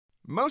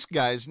Most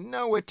guys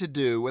know what to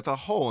do with a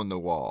hole in the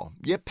wall.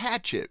 You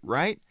patch it,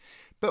 right?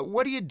 But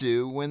what do you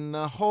do when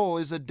the hole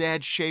is a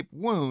dad-shaped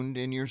wound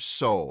in your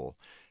soul?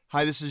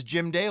 Hi, this is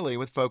Jim Daly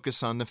with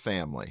Focus on the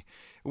Family.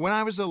 When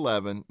I was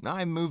 11,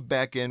 I moved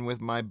back in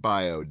with my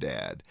bio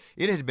dad.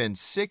 It had been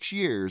 6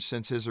 years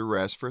since his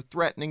arrest for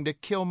threatening to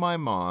kill my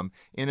mom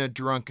in a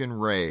drunken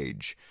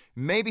rage.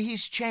 Maybe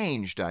he's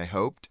changed, I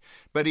hoped,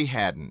 but he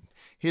hadn't.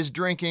 His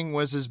drinking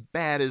was as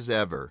bad as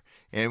ever,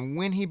 and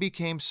when he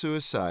became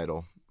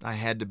suicidal, I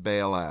had to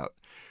bail out.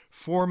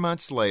 4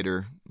 months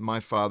later, my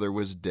father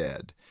was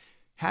dead.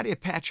 How do you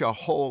patch a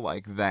hole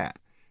like that?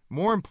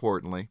 More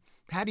importantly,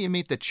 how do you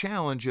meet the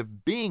challenge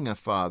of being a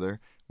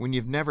father when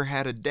you've never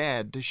had a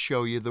dad to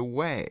show you the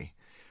way?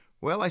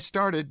 Well, I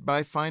started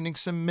by finding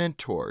some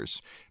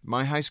mentors.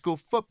 My high school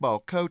football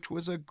coach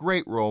was a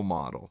great role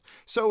model.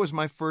 So was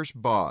my first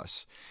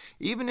boss.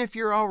 Even if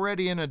you're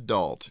already an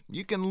adult,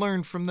 you can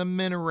learn from the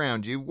men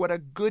around you what a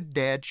good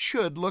dad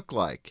should look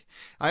like.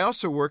 I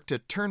also work to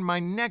turn my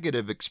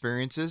negative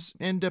experiences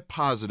into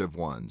positive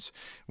ones.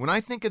 When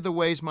I think of the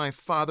ways my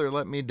father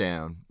let me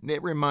down,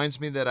 it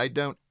reminds me that I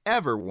don't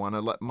ever want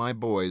to let my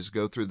boys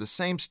go through the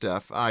same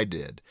stuff I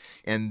did.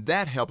 And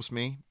that helps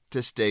me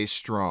to stay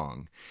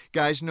strong.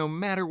 Guys, no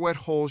matter what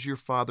holes your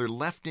father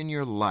left in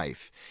your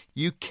life,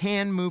 you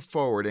can move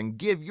forward and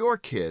give your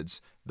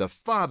kids the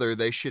father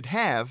they should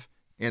have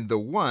and the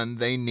one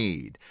they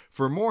need.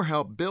 For more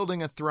help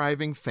building a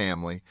thriving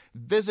family,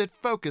 visit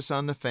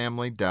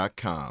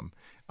FocusOnTheFamily.com.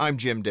 I'm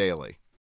Jim Daly.